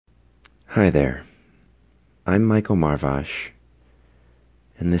Hi there, I'm Michael Marvash,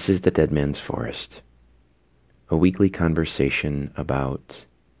 and this is the Dead Man's Forest, a weekly conversation about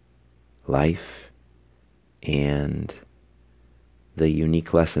life and the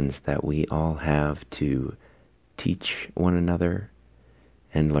unique lessons that we all have to teach one another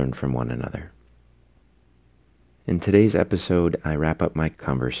and learn from one another. In today's episode, I wrap up my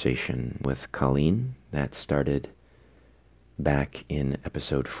conversation with Colleen that started back in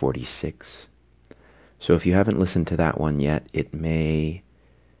episode 46. So if you haven't listened to that one yet, it may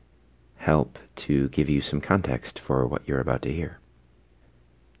help to give you some context for what you're about to hear.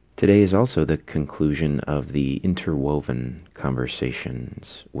 Today is also the conclusion of the interwoven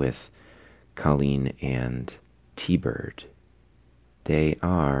conversations with Colleen and T-Bird. They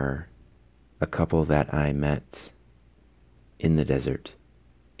are a couple that I met in the desert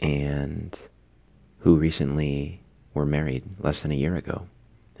and who recently were married less than a year ago,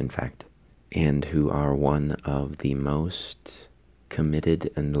 in fact, and who are one of the most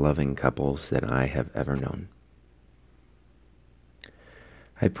committed and loving couples that I have ever known.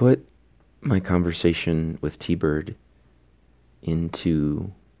 I put my conversation with T-Bird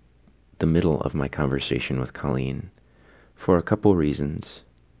into the middle of my conversation with Colleen for a couple reasons.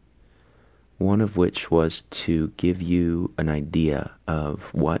 One of which was to give you an idea of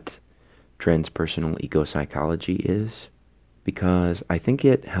what transpersonal ecopsychology is, because I think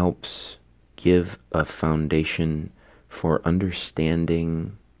it helps give a foundation for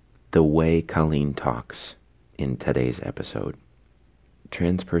understanding the way Colleen talks in today's episode.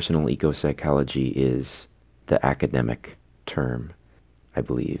 Transpersonal ecopsychology is the academic term, I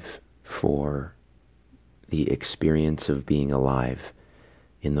believe, for the experience of being alive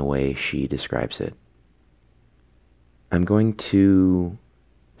in the way she describes it. I'm going to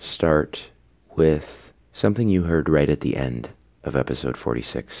start with something you heard right at the end of episode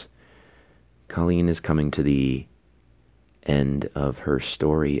 46. Colleen is coming to the end of her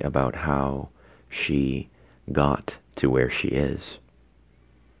story about how she got to where she is.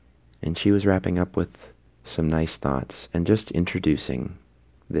 And she was wrapping up with some nice thoughts and just introducing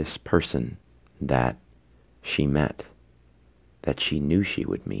this person that she met, that she knew she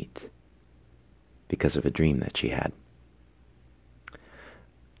would meet because of a dream that she had.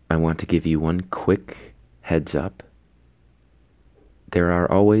 I want to give you one quick heads up. There are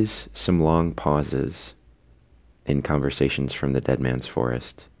always some long pauses in conversations from the Dead Man's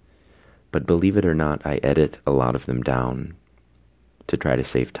Forest, but believe it or not, I edit a lot of them down to try to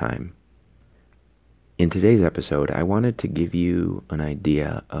save time. In today's episode, I wanted to give you an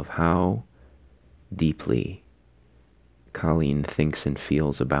idea of how deeply Colleen thinks and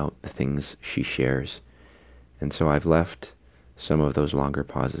feels about the things she shares, and so I've left some of those longer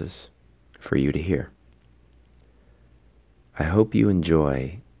pauses for you to hear. I hope you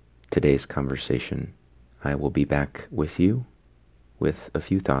enjoy today's conversation. I will be back with you with a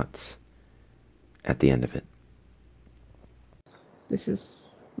few thoughts at the end of it. This is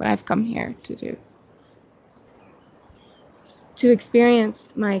what I've come here to do. To experience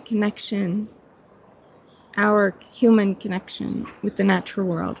my connection, our human connection with the natural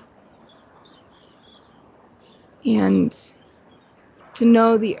world. And to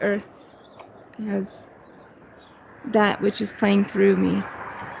know the earth as that which is playing through me,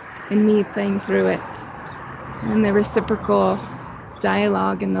 and me playing through it, and the reciprocal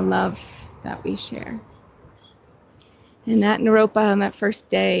dialogue and the love that we share. And at Naropa on that first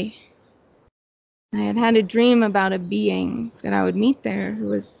day, I had had a dream about a being that I would meet there who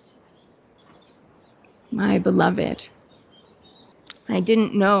was my beloved. I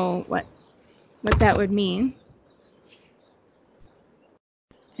didn't know what that would mean.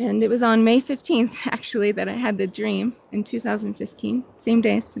 And it was on May 15th, actually, that I had the dream in 2015, same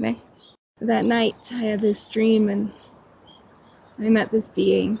day as today. That night, I had this dream, and I met this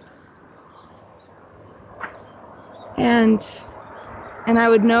being. And I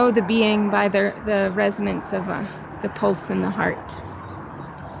would know the being by the resonance of the pulse in the heart.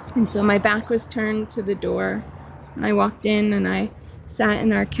 And so my back was turned to the door. I walked in and I sat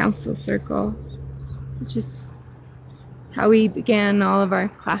in our council circle, which is how we began all of our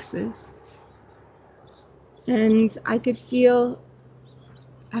classes. And I could feel,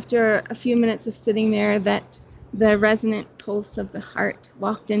 after a few minutes of sitting there, that the resonant pulse of the heart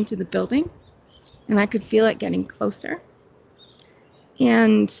walked into the building, and I could feel it getting closer.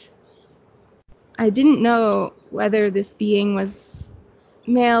 And I didn't know whether this being was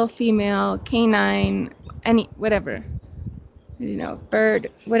male, female, canine, whatever,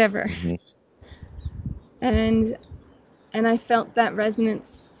 bird, whatever. Mm-hmm. And I felt that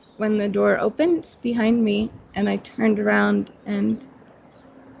resonance when the door opened behind me, and I turned around and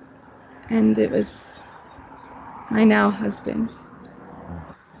and it was my now husband.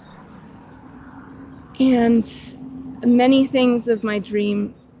 And many things of my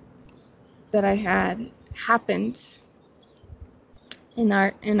dream that I had happened in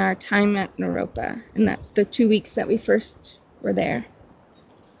our time at Naropa, in the 2 weeks that we first were there.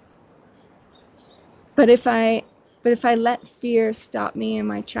 But if I let fear stop me in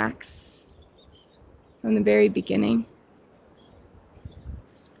my tracks from the very beginning,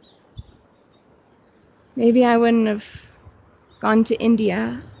 maybe I wouldn't have gone to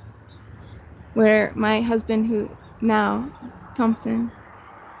India, where my husband, who now, Thompson,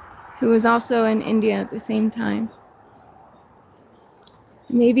 who was also in India at the same time,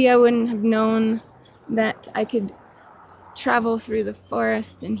 maybe I wouldn't have known that I could travel through the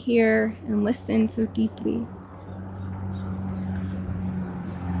forest and hear and listen so deeply.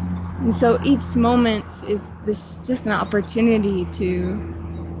 And so each moment is this just an opportunity to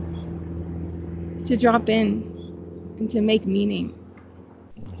drop in and to make meaning.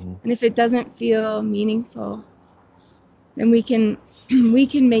 Mm-hmm. And if it doesn't feel meaningful, then we can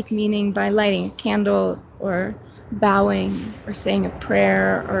make meaning by lighting a candle or bowing or saying a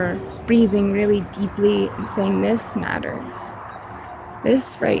prayer or breathing really deeply and saying, this matters.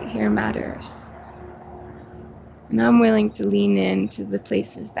 This right here matters. And I'm willing to lean into the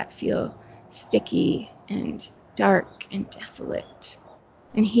places that feel sticky and dark and desolate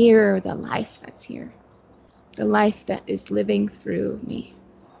and hear the life that's here, the life that is living through me.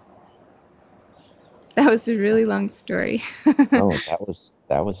 That was a really long story. Oh,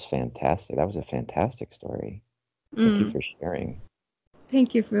 that was fantastic. That was a fantastic story. Thank you for sharing.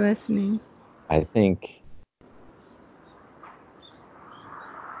 Thank you for listening. I think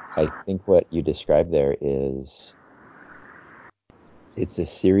what you described there is, it's a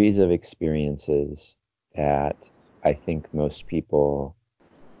series of experiences that I think most people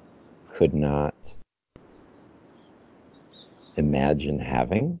could not imagine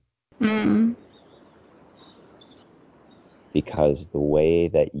having. Because the way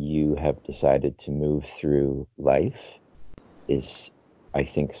that you have decided to move through life is, I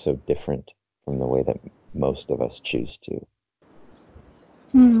think, so different from the way that most of us choose to.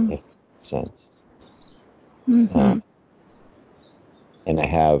 If that makes sense. Mm-hmm. And I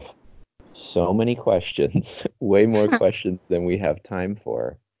have so many questions, way more questions than we have time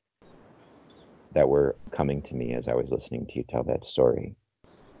for, that were coming to me as I was listening to you tell that story.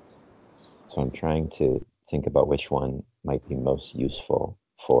 So I'm trying to think about which one might be most useful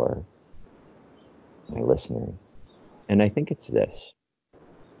for my listener. And I think it's this.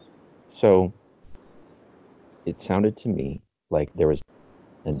 So it sounded to me like there was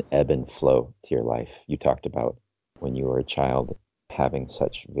an ebb and flow to your life. You talked about when you were a child having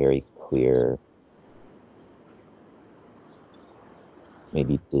such very clear,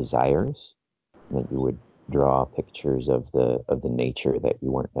 maybe desires, that you would draw pictures of the nature that you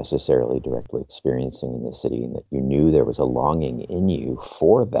weren't necessarily directly experiencing in the city, and that you knew there was a longing in you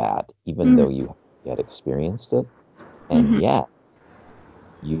for that, even though you had experienced it. And yet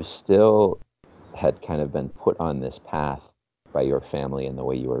you still had kind of been put on this path by your family and the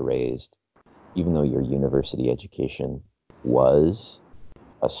way you were raised, even though your university education was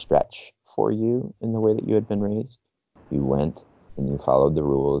a stretch for you in the way that you had been raised. You went and you followed the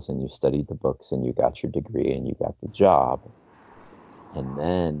rules and you studied the books and you got your degree and you got the job. And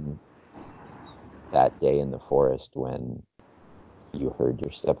then that day in the forest when you heard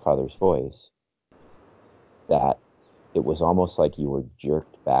your stepfather's voice, that it was almost like you were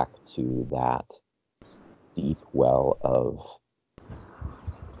jerked back to that deep well of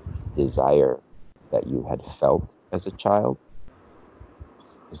desire that you had felt as a child.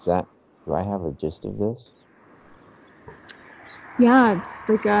 Do I have a gist of this? Yeah, it's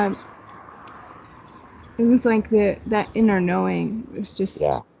like it was like that inner knowing. It was just,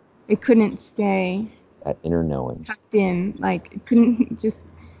 it couldn't stay. That inner knowing. Tucked in, like it couldn't just,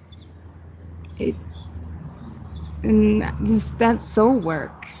 and that's soul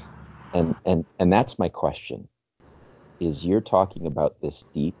work. And that's my question, is you're talking about this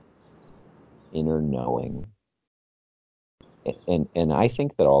deep inner knowing. And I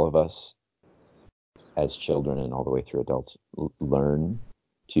think that all of us as children and all the way through adults learn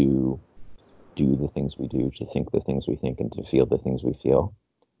to do the things we do, to think the things we think, and to feel the things we feel.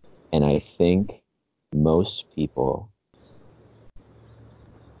 And I think most people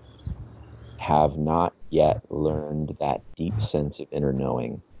have not yet learned that deep sense of inner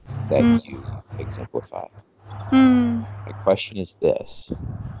knowing that you exemplify. My question is this: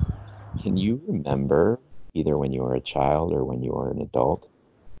 can you remember, either when you were a child or when you were an adult,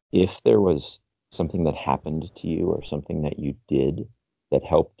 if there was something that happened to you or something that you did that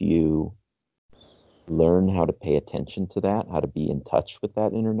helped you learn how to pay attention to that, how to be in touch with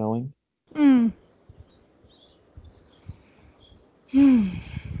that inner knowing? Hmm. Hmm.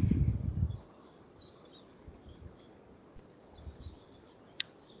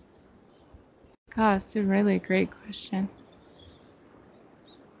 God, it's a really great question.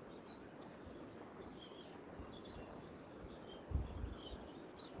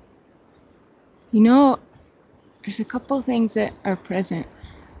 You know, there's a couple things that are present.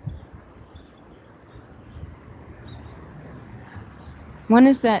 One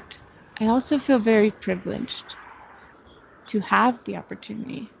is that I also feel very privileged to have the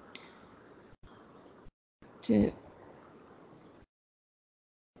opportunity to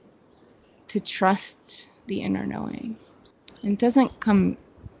trust the inner knowing. It doesn't come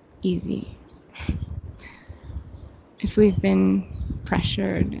easy if we've been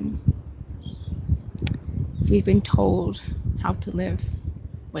pressured and if we've been told how to live,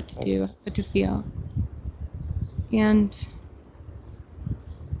 what to do, what to feel. And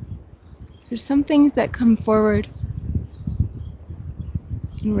there's some things that come forward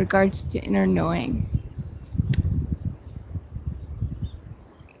in regards to inner knowing.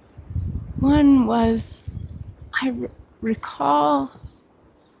 One was, I recall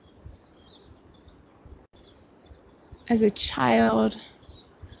as a child,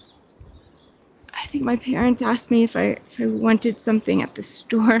 I think my parents asked me if I wanted something at the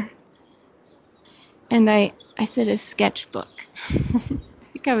store. And I said a sketchbook.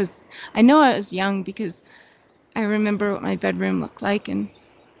 I know I was young because I remember what my bedroom looked like, and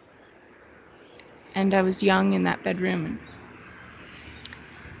I was young in that bedroom.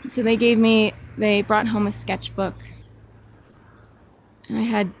 And so they brought home a sketchbook, and I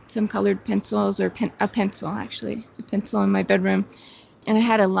had some colored pencils, or a pencil in my bedroom, and I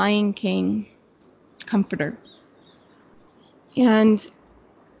had a Lion King comforter. And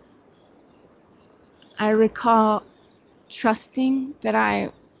I recall trusting that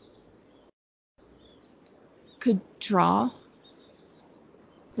I could draw,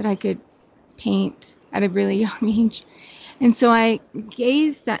 that I could paint at a really young age. And so I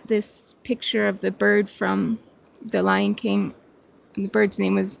gazed at this picture of the bird from the Lion King, and the bird's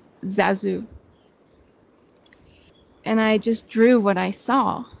name was Zazu. And I just drew what I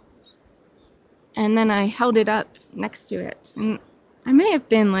saw. And then I held it up next to it. And I may have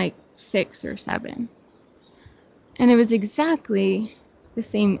been like 6 or 7. And it was exactly the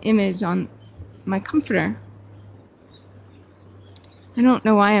same image on my comforter. I don't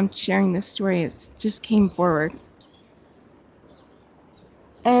know why I'm sharing this story. It just came forward.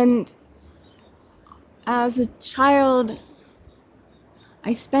 And as a child,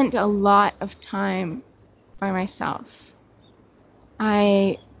 I spent a lot of time by myself.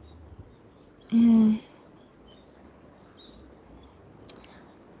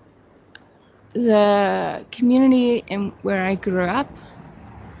 The community where I grew up,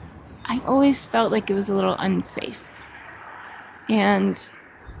 I always felt like it was a little unsafe. And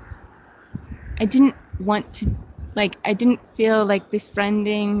I didn't want to, I didn't feel like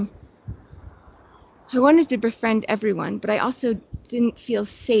befriending. I wanted to befriend everyone, but I also didn't feel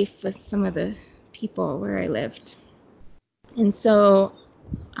safe with some of the people where I lived. And so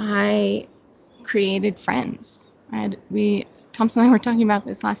I created friends. Thompson and I were talking about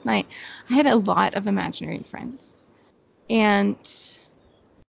this last night. I had a lot of imaginary friends. And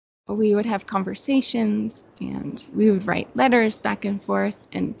we would have conversations, and we would write letters back and forth.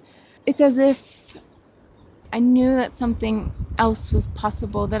 And it's as if I knew that something else was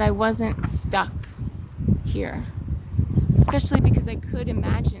possible, that I wasn't stuck here. Especially because I could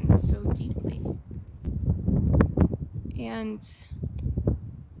imagine so deeply. And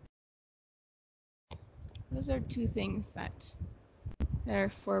those are two things that are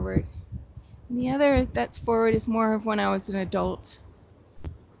forward. And the other that's forward is more of when I was an adult.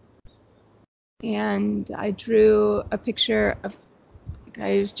 And I drew a picture of,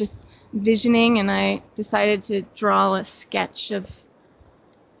 I was just visioning, and I decided to draw a sketch of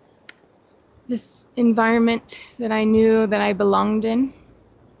this environment that I knew that I belonged in.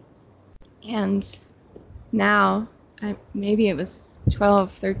 And now, maybe it was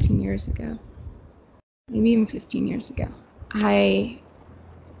 12, 13 years ago, maybe even 15 years ago, I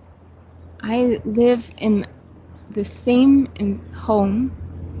live in the same home,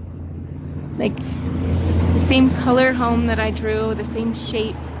 like the same color home that I drew, the same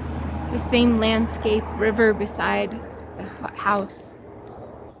shape, the same landscape, river beside the house.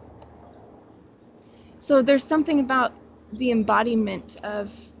 So there's something about the embodiment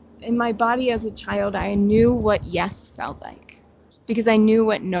of, in my body as a child, I knew what yes felt like because I knew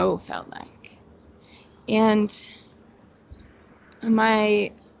what no felt like. And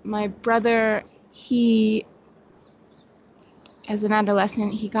my brother, he, as an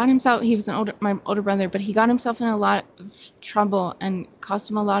adolescent, he was my older brother, but he got himself in a lot of trouble and caused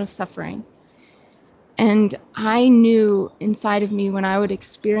him a lot of suffering. And I knew inside of me, when I would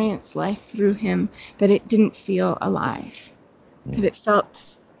experience life through him, that it didn't feel alive, that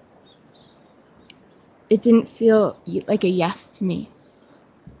it didn't feel like a yes to me.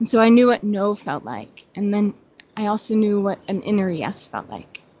 And so I knew what no felt like. And then I also knew what an inner yes felt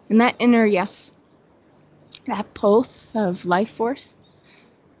like. And that inner yes, that pulse of life force,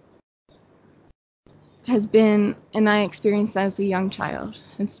 has been, and I experienced that as a young child,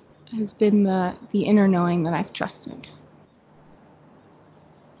 has been the inner knowing that I've trusted.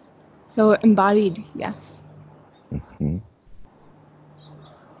 So embodied yes. Mm-hmm.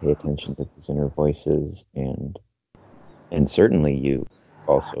 Pay attention to these inner voices, and certainly you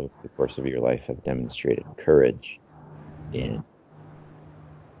also, in the course of your life, have demonstrated courage in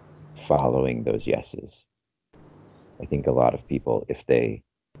following those yeses. I think a lot of people, if they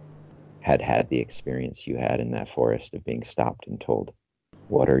had the experience you had in that forest of being stopped and told,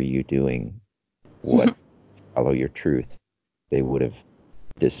 "What are you doing? What? Follow your truth," they would have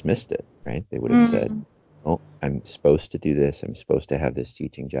dismissed it, right? They would have said, "Oh, I'm supposed to do this. I'm supposed to have this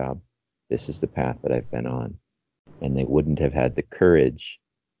teaching job. This is the path that I've been on." And they wouldn't have had the courage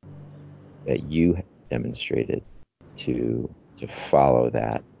that you demonstrated to follow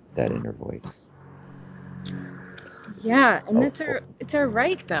that inner voice. Yeah, and it's our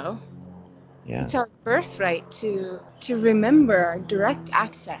right, though. Yeah. It's our birthright to remember our direct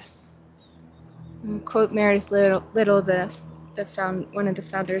access. And quote Meredith Little, one of the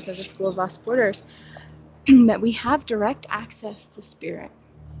founders of the School of Lost Borders, that we have direct access to spirit.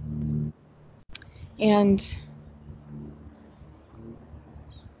 And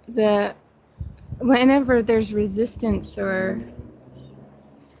whenever there's resistance or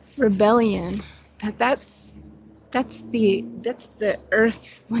rebellion, that's the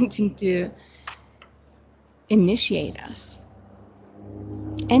earth wanting to initiate us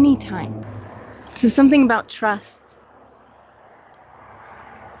anytime. So something about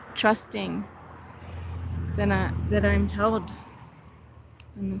trusting that I'm held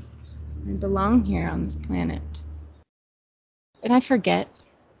in this, I belong here on this planet. And I forget,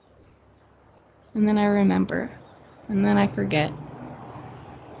 and then I remember, and then I forget,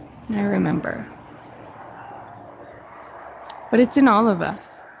 and I remember. But it's in all of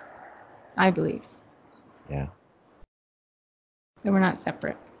us, I believe. Yeah. That we're not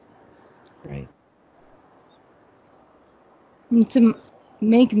separate. Right. And to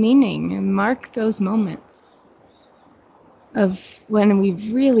make meaning and mark those moments of when we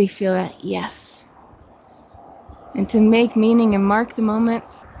really feel that yes. And to make meaning and mark the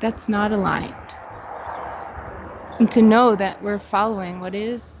moments that's not aligned. And to know that we're following what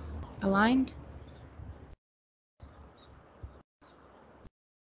is aligned.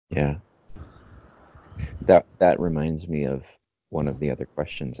 Yeah. That reminds me of one of the other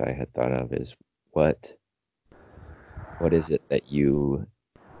questions I had thought of is what is it that you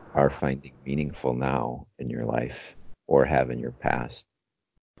are finding meaningful now in your life or have in your past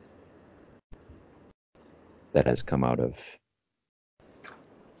that has come out of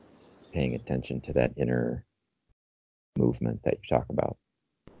paying attention to that inner movement that you talk about?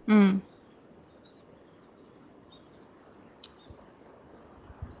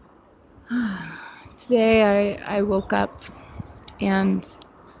 Today I woke up and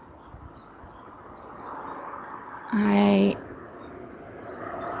I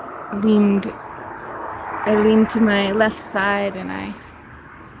leaned to my left side and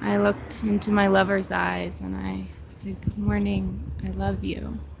I looked into my lover's eyes and I said, "Good morning, I love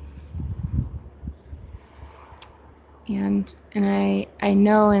you." And I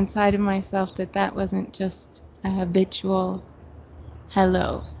know inside of myself that wasn't just a habitual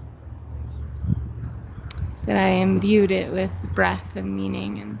hello, that I imbued it with breath and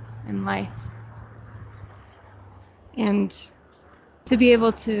meaning and life. And to be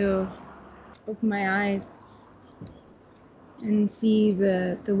able to open my eyes and see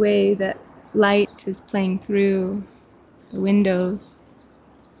the way that light is playing through the windows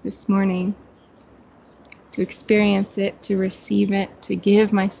this morning, to experience it, to receive it, to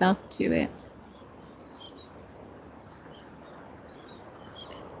give myself to it.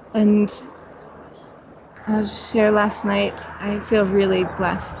 And I'll share, last night I feel really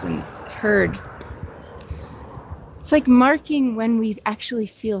blessed and heard. It's like marking when we actually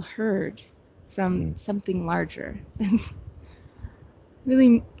feel heard from something larger. It's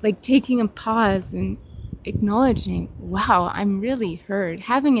really like taking a pause and acknowledging, wow, I'm really heard.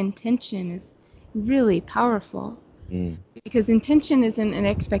 Having intention is really powerful. Mm. Because intention isn't an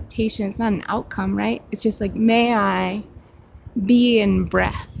expectation, it's not an outcome, right? It's just like, may I be in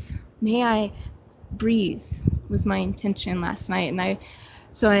breath? May I breathe was my intention last night. And I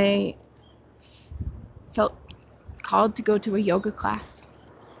felt called to go to a yoga class.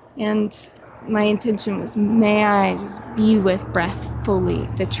 And my intention was, may I just be with breath fully,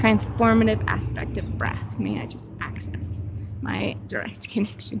 the transformative aspect of breath. May I just access my direct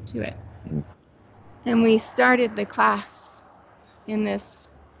connection to it. Mm. And we started the class in this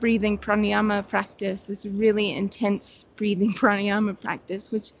breathing pranayama practice, this really intense breathing pranayama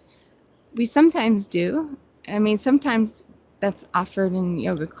practice, which we sometimes do. I mean, sometimes that's offered in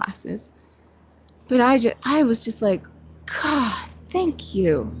yoga classes. But I was just like, God, thank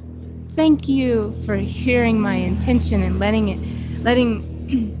you. Thank you for hearing my intention and letting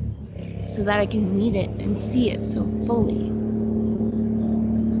so that I can meet it and see it so fully.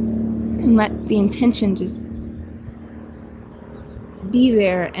 And let the intention just be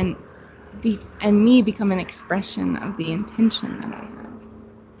there and me become an expression of the intention that I have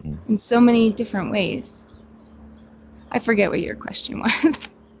in so many different ways. I forget what your question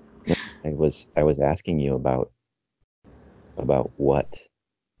was. No, I was asking you about what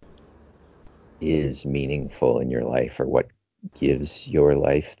is meaningful in your life, or what gives your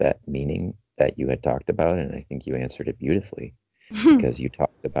life that meaning that you had talked about, and I think you answered it beautifully, because you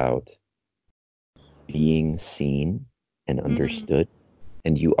talked about being seen and understood.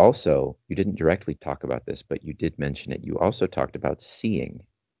 And you didn't directly talk about this, but you did mention it. You also talked about seeing.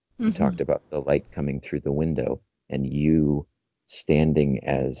 You talked about the light coming through the window, and you standing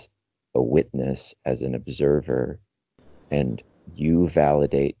as a witness, as an observer, and you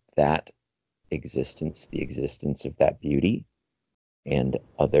validate that existence, the existence of that beauty, and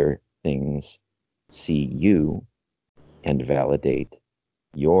other things see you and validate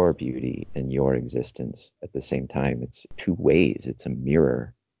your beauty and your existence at the same time. It's two ways, it's a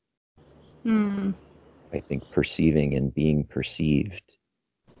mirror. I think perceiving and being perceived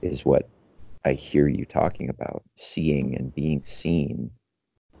is what I hear you talking about. Seeing and being seen.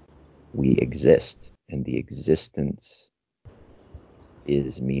 We exist, and the existence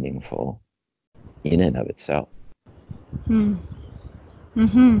is meaningful in and of itself.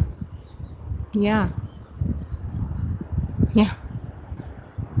 Yeah. Yeah.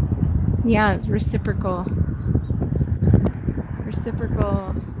 Yeah, it's reciprocal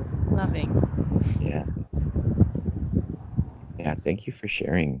loving. Yeah. Yeah, thank you for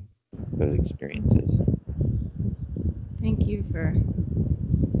sharing those experiences. Thank you for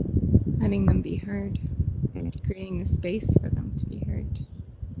letting them be heard, Mm. creating the space for them to be heard.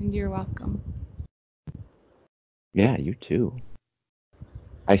 And you're welcome. Yeah, you too.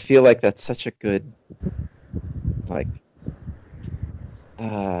 I feel like that's such a good, like,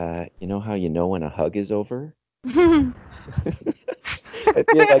 you know how you know when a hug is over? I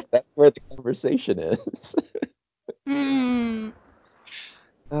feel like that's where the conversation is.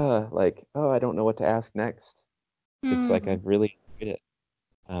 Like, oh, I don't know what to ask next. It's like I've really enjoyed it.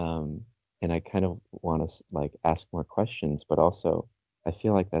 And I kind of want to like ask more questions, but also I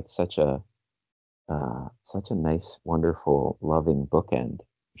feel like that's such a nice, wonderful, loving bookend.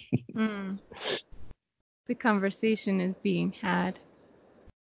 The conversation is being had.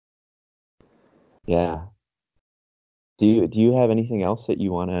 Yeah. Do you have anything else that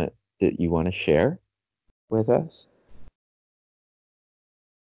you wanna share with us?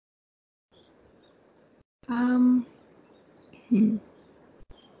 Um, hmm.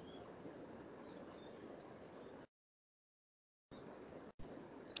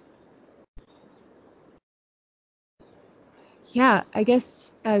 Yeah, I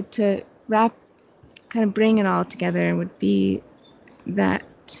guess to kind of bring it all together would be that,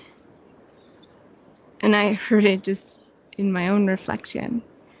 and I heard it just in my own reflection,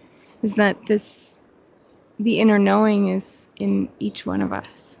 is that the inner knowing is in each one of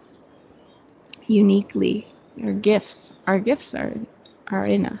us uniquely. Our gifts are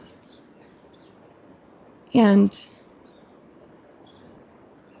in us, and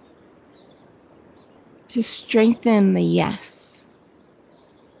to strengthen the yes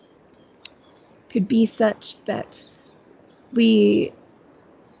could be such that we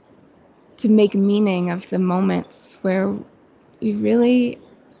to make meaning of the moments where we really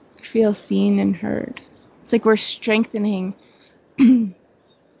feel seen and heard. It's like we're strengthening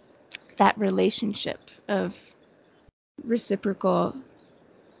that relationship of reciprocal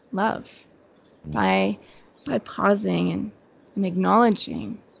love by pausing and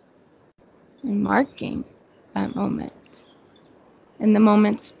acknowledging and marking that moment. And the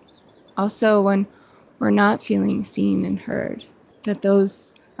moments also when we're not feeling seen and heard, that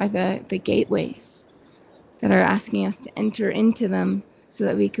those are the gateways that are asking us to enter into them so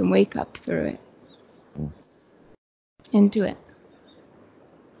that we can wake up through it, into it.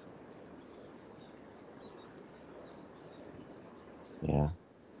 Yeah.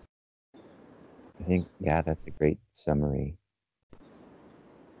 I think, that's a great summary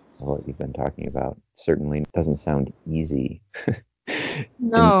of what you've been talking about. Certainly doesn't sound easy. in,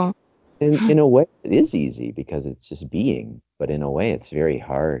 No. in a way, it is easy because it's just being, but in a way, it's very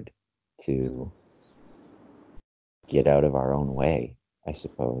hard to get out of our own way, I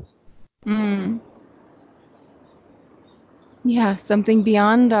suppose. Mm. Yeah, something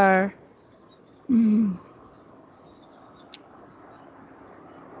beyond our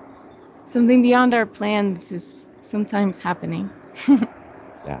something beyond our plans is sometimes happening.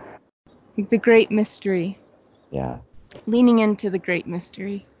 Yeah. Like the great mystery. Yeah. Leaning into the great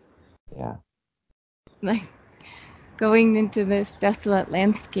mystery. Yeah. Like going into this desolate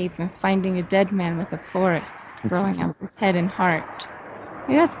landscape and finding a dead man with a forest growing out of his head and heart. I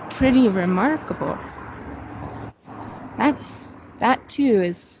mean, that's pretty remarkable. That too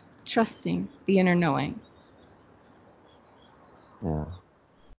is trusting the inner knowing. Yeah.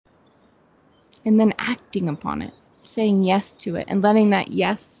 And then acting upon it, saying yes to it, and letting that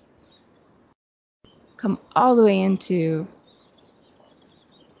yes come all the way into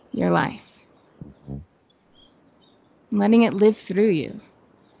your life. Mm-hmm. And letting it live through you.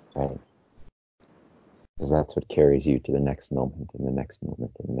 Right. Because that's what carries you to the next moment and the next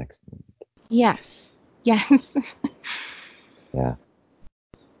moment and the next moment. Yes. Yes. Yeah.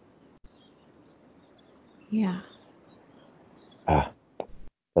 Yeah. Ah,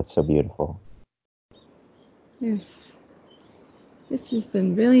 that's so beautiful. This has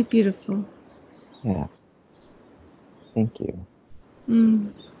been really beautiful. Yeah. Thank you.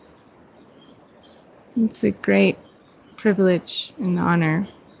 Mm. It's a great privilege and honor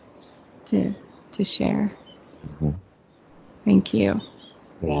to share. Mm-hmm. Thank you.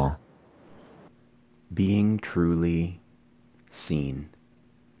 Yeah. Being truly seen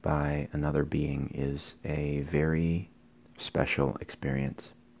by another being is a very special experience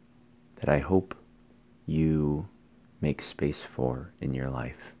that I hope you make space for in your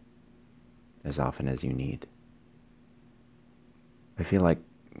life as often as you need. I feel like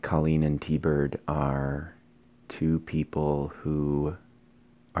Colleen and T-Bird are two people who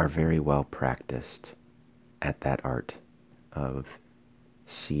are very well practiced at that art of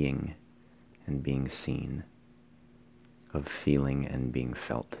seeing and being seen, of feeling and being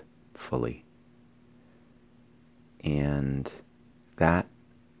felt fully. And that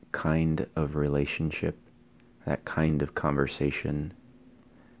kind of relationship, that kind of conversation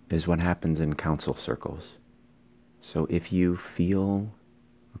is what happens in council circles. So if you feel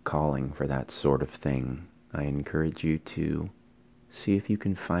a calling for that sort of thing, I encourage you to see if you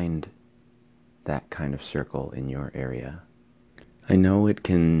can find that kind of circle in your area. I know it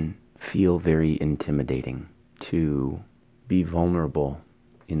can feel very intimidating to be vulnerable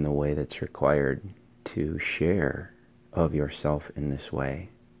in the way that's required to share of yourself in this way,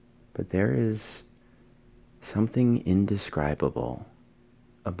 but there is something indescribable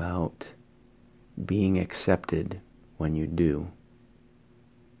about being accepted when you do.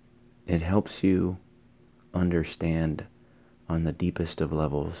 It helps you understand on the deepest of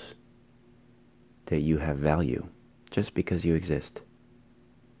levels that you have value just because you exist.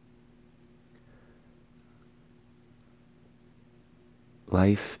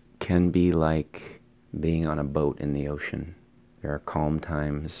 Life can be like being on a boat in the ocean. There are calm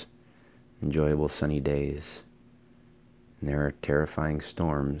times, enjoyable sunny days, and there are terrifying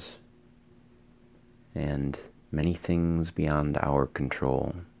storms, and many things beyond our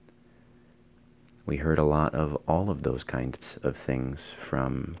control. We heard a lot of all of those kinds of things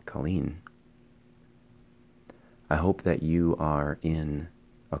from Colleen. I hope that you are in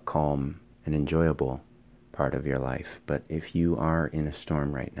a calm and enjoyable part of your life, but if you are in a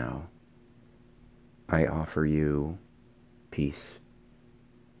storm right now, I offer you peace.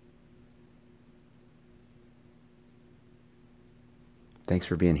 Thanks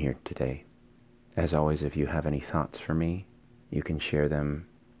for being here today. As always, if you have any thoughts for me, you can share them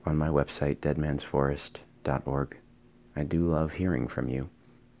on my website, deadmansforest.org. I do love hearing from you.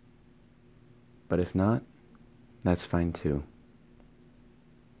 But if not, that's fine too.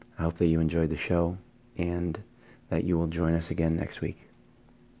 I hope that you enjoyed the show and that you will join us again next week.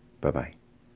 Bye-bye.